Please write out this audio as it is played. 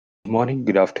Morning,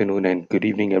 good afternoon, and good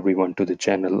evening, everyone, to the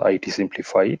channel IT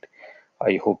Simplified.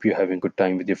 I hope you're having a good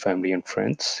time with your family and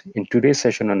friends. In today's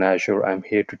session on Azure, I'm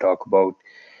here to talk about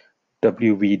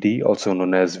WVD, also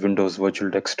known as Windows Virtual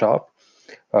Desktop,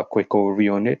 a quick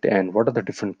overview on it, and what are the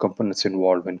different components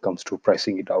involved when it comes to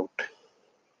pricing it out.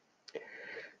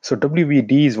 So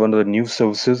WVD is one of the new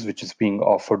services which is being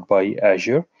offered by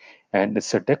Azure, and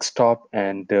it's a desktop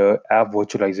and app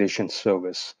virtualization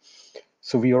service.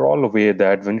 So we are all aware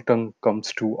that when it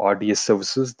comes to RDS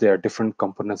services, there are different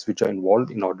components which are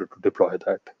involved in order to deploy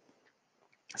that,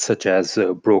 such as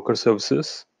broker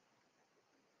services,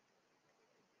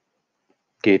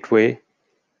 gateway,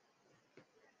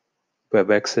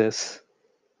 web access.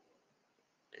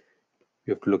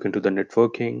 You have to look into the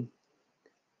networking,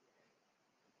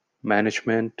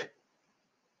 management,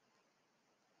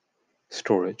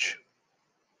 storage,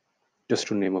 just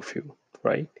to name a few,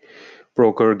 right?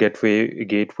 Broker,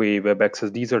 gateway, web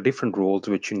access, these are different roles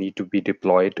which you need to be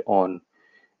deployed on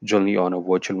generally on a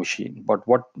virtual machine. But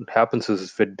what happens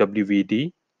is with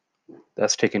WVD,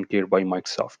 that's taken care by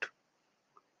Microsoft.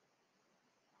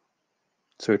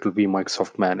 So it will be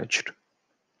Microsoft managed.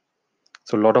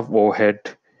 So a lot of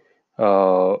overhead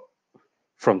uh,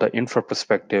 from the infra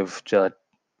perspective that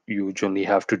you generally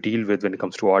have to deal with when it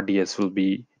comes to RDS will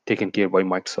be taken care by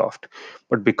Microsoft.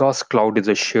 But because cloud is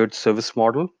a shared service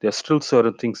model, there are still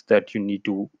certain things that you need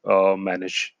to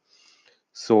manage.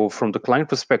 So from the client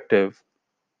perspective,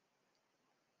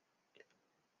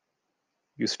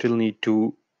 you still need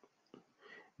to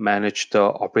manage the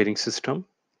operating system.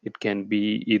 It can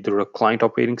be either a client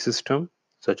operating system,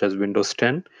 such as Windows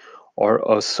 10, or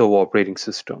a server operating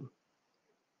system.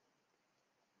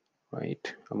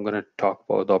 Right? I'm going to talk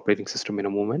about the operating system in a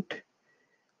moment.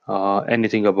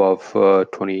 Anything above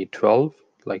 2012,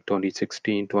 like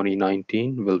 2016,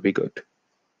 2019 will be good.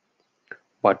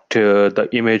 But the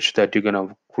image that you're going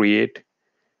to create,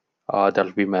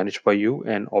 that'll be managed by you.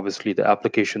 And obviously the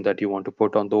application that you want to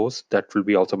put on those, that will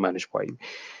be also managed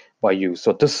by you.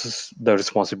 So this is the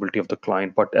responsibility of the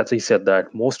client. But as I said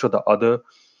that most of the other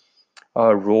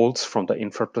roles from the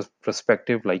infra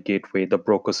perspective, like gateway, the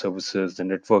broker services, the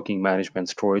networking management,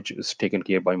 storage is taken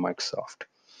care by Microsoft.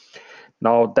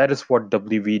 Now that is what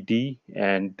WVD,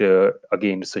 and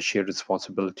again, it's a shared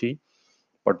responsibility,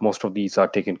 but most of these are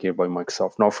taken care by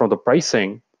Microsoft. Now from the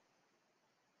pricing,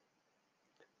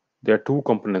 there are two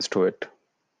components to it.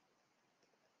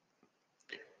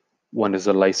 One is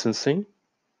the licensing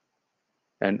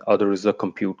and other is the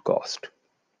compute cost.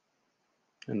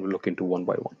 And we'll look into one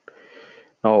by one.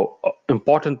 Now,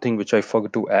 important thing which I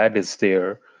forgot to add is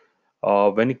there,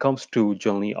 when it comes to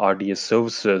generally RDS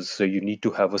services, you need to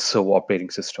have a server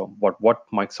operating system. But what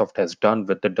Microsoft has done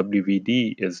with the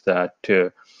WVD is that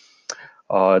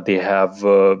they have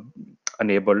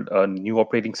enabled a new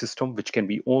operating system, which can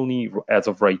be only, as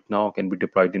of right now, can be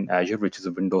deployed in Azure, which is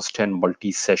a Windows 10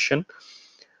 multi-session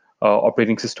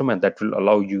operating system, and that will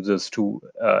allow users to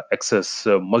access,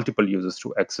 multiple users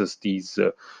to access these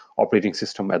operating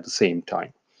system at the same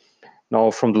time. Now,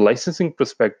 from the licensing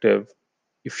perspective,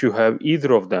 if you have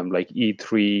either of them, like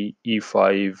E3,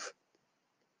 E5,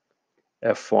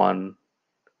 F1,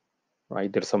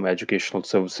 right? There's some educational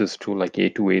services too, like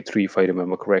A2, A3, if I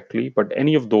remember correctly. But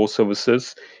any of those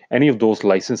services, any of those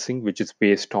licensing, which is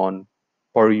based on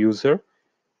per user,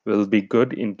 will be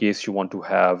good in case you want to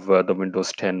have the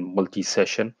Windows 10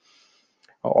 multi-session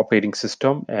operating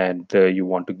system and you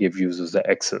want to give users the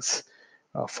access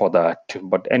for that.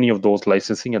 But any of those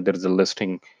licensing, and there is a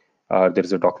listing, there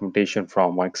is a documentation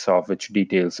from Microsoft which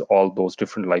details all those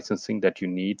different licensing that you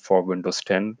need for Windows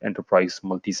 10 Enterprise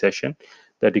multi-session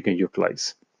that you can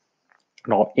utilize.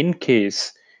 Now, in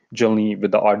case, generally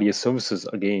with the RDS services,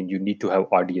 again, you need to have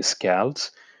RDS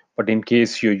CALs. But in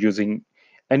case you're using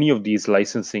any of these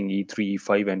licensing E3,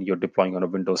 E5, and you're deploying on a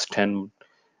Windows 10,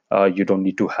 you don't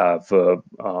need to have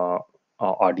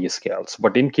RDS CALs.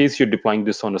 But in case you're deploying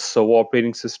this on a server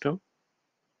operating system,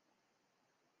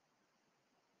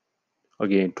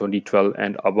 again, 2012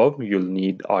 and above, you'll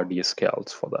need RDS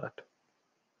CALs for that.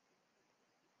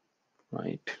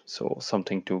 Right, so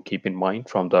something to keep in mind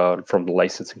from the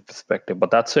licensing perspective.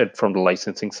 But that's it from the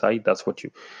licensing side. That's what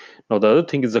you. Now the other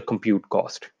thing is the compute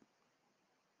cost,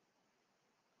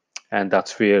 and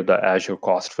that's where the Azure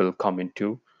cost will come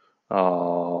into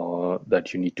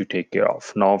that you need to take care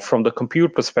of. Now from the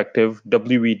compute perspective,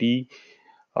 WVD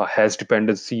has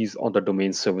dependencies on the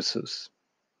domain services.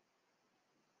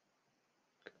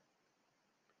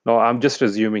 Now I'm just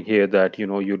assuming here that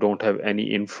you don't have any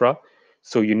infra.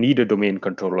 So you need a domain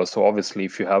controller. So obviously,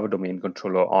 if you have a domain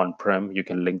controller on-prem, you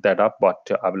can link that up. But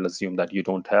I will assume that you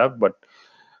don't have. But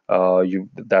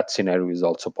that scenario is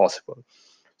also possible.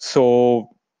 So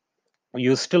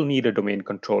you still need a domain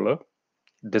controller.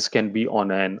 This can be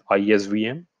on an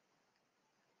ISVM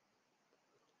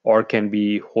or can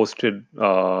be hosted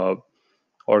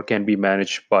or can be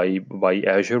managed by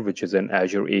Azure, which is an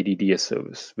Azure ADDS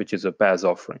service, which is a PaaS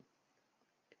offering.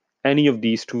 Any of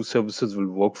these two services will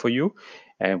work for you,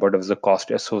 and whatever the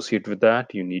cost associated with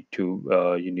that, you need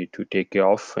to take care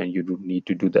of, and you do need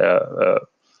to do the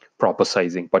proper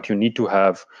sizing. But you need to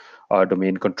have a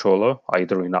domain controller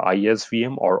either in an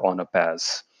ISVM or on a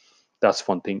PaaS. That's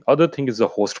one thing. Other thing is the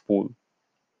host pool.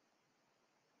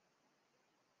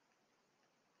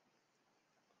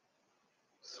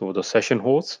 So the session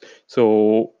hosts.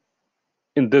 So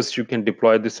in this, you can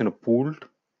deploy this in a pooled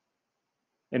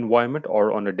environment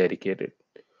or on a dedicated.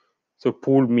 So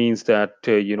pool means that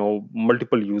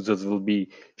multiple users will be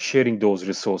sharing those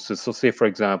resources. So say for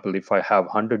example, if I have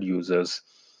 100 users,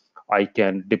 I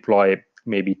can deploy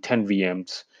maybe 10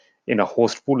 VMs in a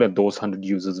host pool, and those 100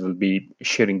 users will be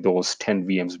sharing those 10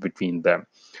 VMs between them.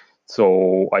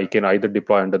 So I can either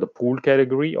deploy under the pool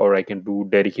category or I can do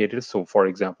dedicated. So for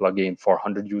example, again, for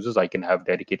 100 users, I can have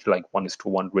dedicated like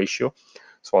 1:1 ratio.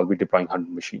 So I'll be deploying 100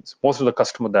 machines. Most of the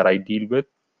customer that I deal with,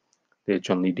 they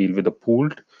generally deal with the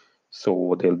pooled,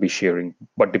 so they'll be sharing.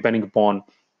 But depending upon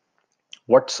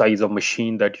what size of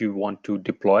machine that you want to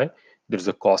deploy, there's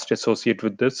a cost associated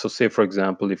with this. So say, for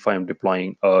example, if I'm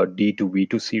deploying a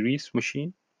D2V2 series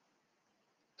machine,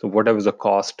 so whatever is the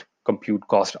cost, compute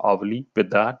cost hourly with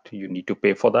that, you need to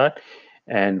pay for that.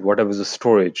 And whatever is the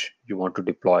storage you want to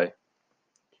deploy,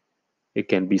 it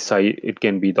can be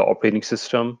the operating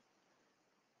system,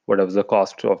 whatever the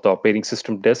cost of the operating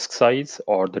system disk size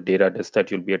or the data disk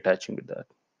that you'll be attaching with that.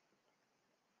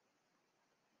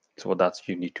 So that's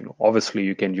you need to know. Obviously,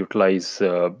 you can utilize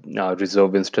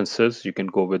reserve instances. You can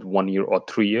go with 1 year or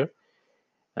 3 year,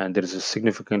 and there is a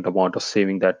significant amount of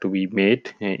saving that to be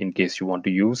made in case you want to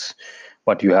use.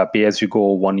 But you have pay as you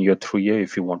go 1 year, 3 year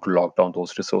if you want to lock down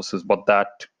those resources. But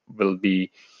that will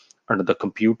be under the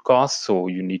compute cost. So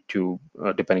you need to,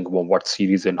 depending on what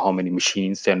series and how many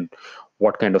machines and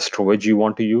what kind of storage you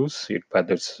want to use,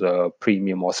 whether it's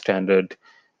premium or standard,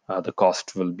 the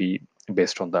cost will be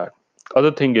based on that.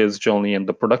 Other thing is generally in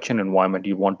the production environment,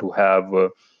 you want to have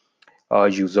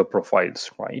user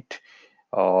profiles, right?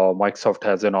 Microsoft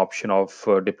has an option of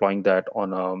deploying that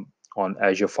on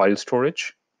Azure file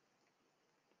storage.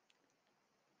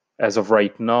 As of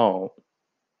right now,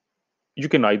 you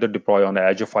can either deploy on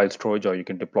Azure file storage or you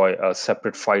can deploy a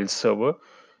separate file server.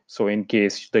 So in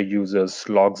case the users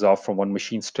logs off from one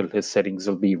machine, still his settings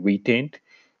will be retained,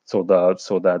 so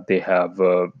that they have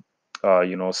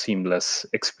seamless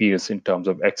experience in terms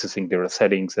of accessing their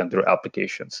settings and their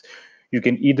applications. You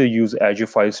can either use Azure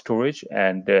file storage,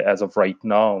 and as of right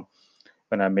now,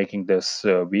 when I'm making this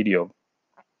video,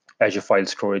 Azure file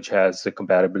storage has a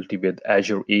compatibility with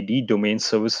Azure AD domain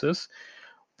services.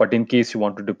 But in case you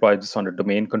want to deploy this on a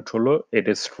domain controller, it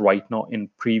is right now in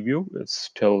preview. It's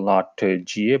still not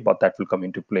GA, but that will come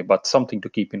into play. But something to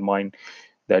keep in mind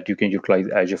that you can utilize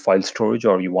Azure file storage,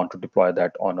 or you want to deploy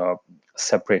that on a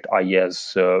separate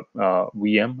IaaS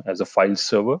VM as a file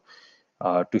server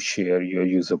to share your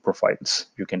user profiles.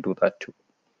 You can do that too.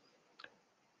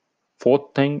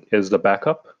 Fourth thing is the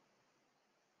backup.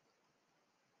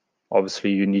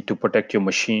 Obviously, you need to protect your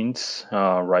machines,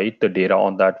 right? The data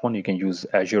on that one, you can use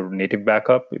Azure native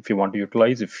backup if you want to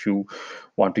utilize. If you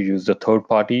want to use the third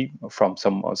party from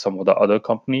some of the other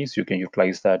companies, you can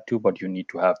utilize that too, but you need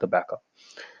to have the backup.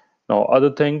 Now,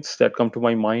 other things that come to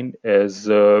my mind is,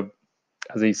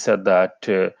 as I said,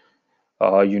 that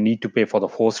you need to pay for the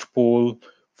host pool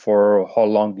for how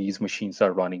long these machines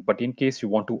are running. But in case you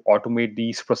want to automate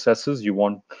these processes, you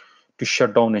want to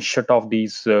shut down and shut off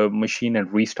these machine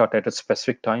and restart at a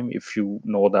specific time. If you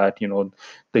know that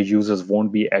the users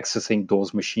won't be accessing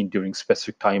those machines during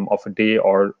specific time of a day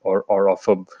or of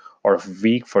a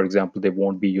week, for example, they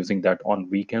won't be using that on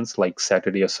weekends like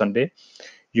Saturday or Sunday.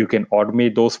 You can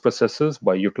automate those processes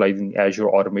by utilizing Azure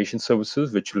automation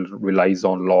services, which relies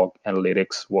on log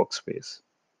analytics workspace.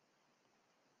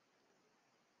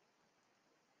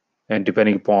 And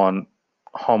depending upon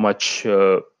how much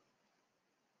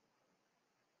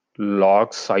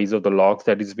log size of the logs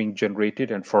that is being generated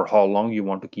and for how long you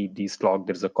want to keep these logs,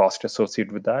 there's a cost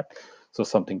associated with that. So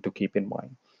something to keep in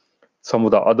mind. Some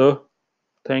of the other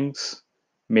things,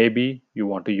 maybe you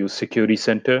want to use Security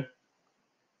Center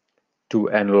to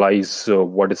analyze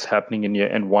what is happening in your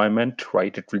environment,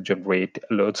 right? It will generate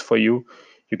alerts for you.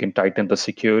 You can tighten the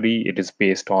security. It is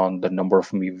based on the number of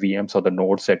VMs or the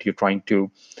nodes that you're trying to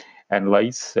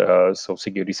analyze. So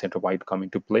security center might come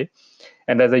into play.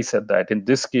 And as I said that in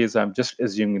this case, I'm just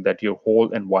assuming that your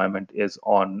whole environment is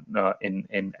on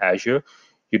in Azure.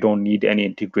 You don't need any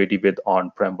integrity with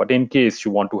on-prem. But in case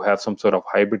you want to have some sort of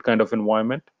hybrid kind of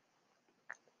environment,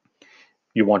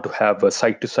 you want to have a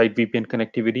site-to-site VPN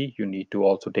connectivity, you need to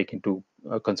also take into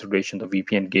consideration the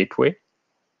VPN gateway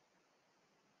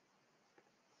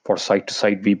for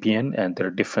site-to-site VPN. And there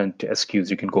are different SKUs.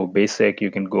 You can go basic,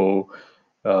 you can go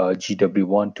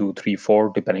GW1, 2, 3,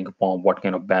 4, depending upon what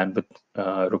kind of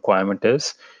bandwidth requirement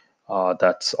is.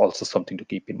 That's also something to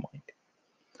keep in mind.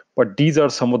 But these are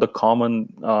some of the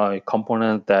common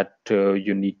components that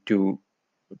you need to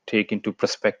take into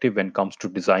perspective when it comes to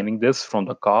designing this from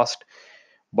the cost.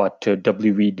 But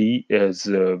WVD is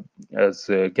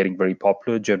getting very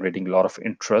popular, generating a lot of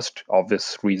interest.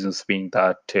 Obvious reasons being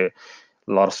that a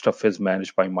lot of stuff is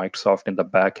managed by Microsoft in the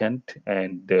back end,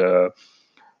 and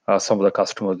some of the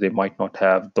customers, they might not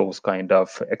have those kind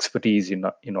of expertise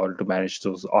in order to manage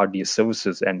those RDS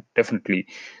services. And definitely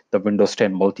the Windows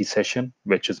 10 multi-session,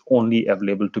 which is only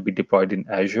available to be deployed in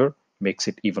Azure, makes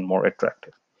it even more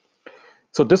attractive.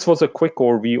 So this was a quick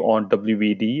overview on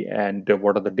WVD and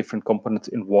what are the different components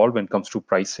involved when it comes to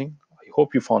pricing. I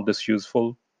hope you found this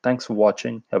useful. Thanks for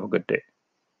watching. Have a good day.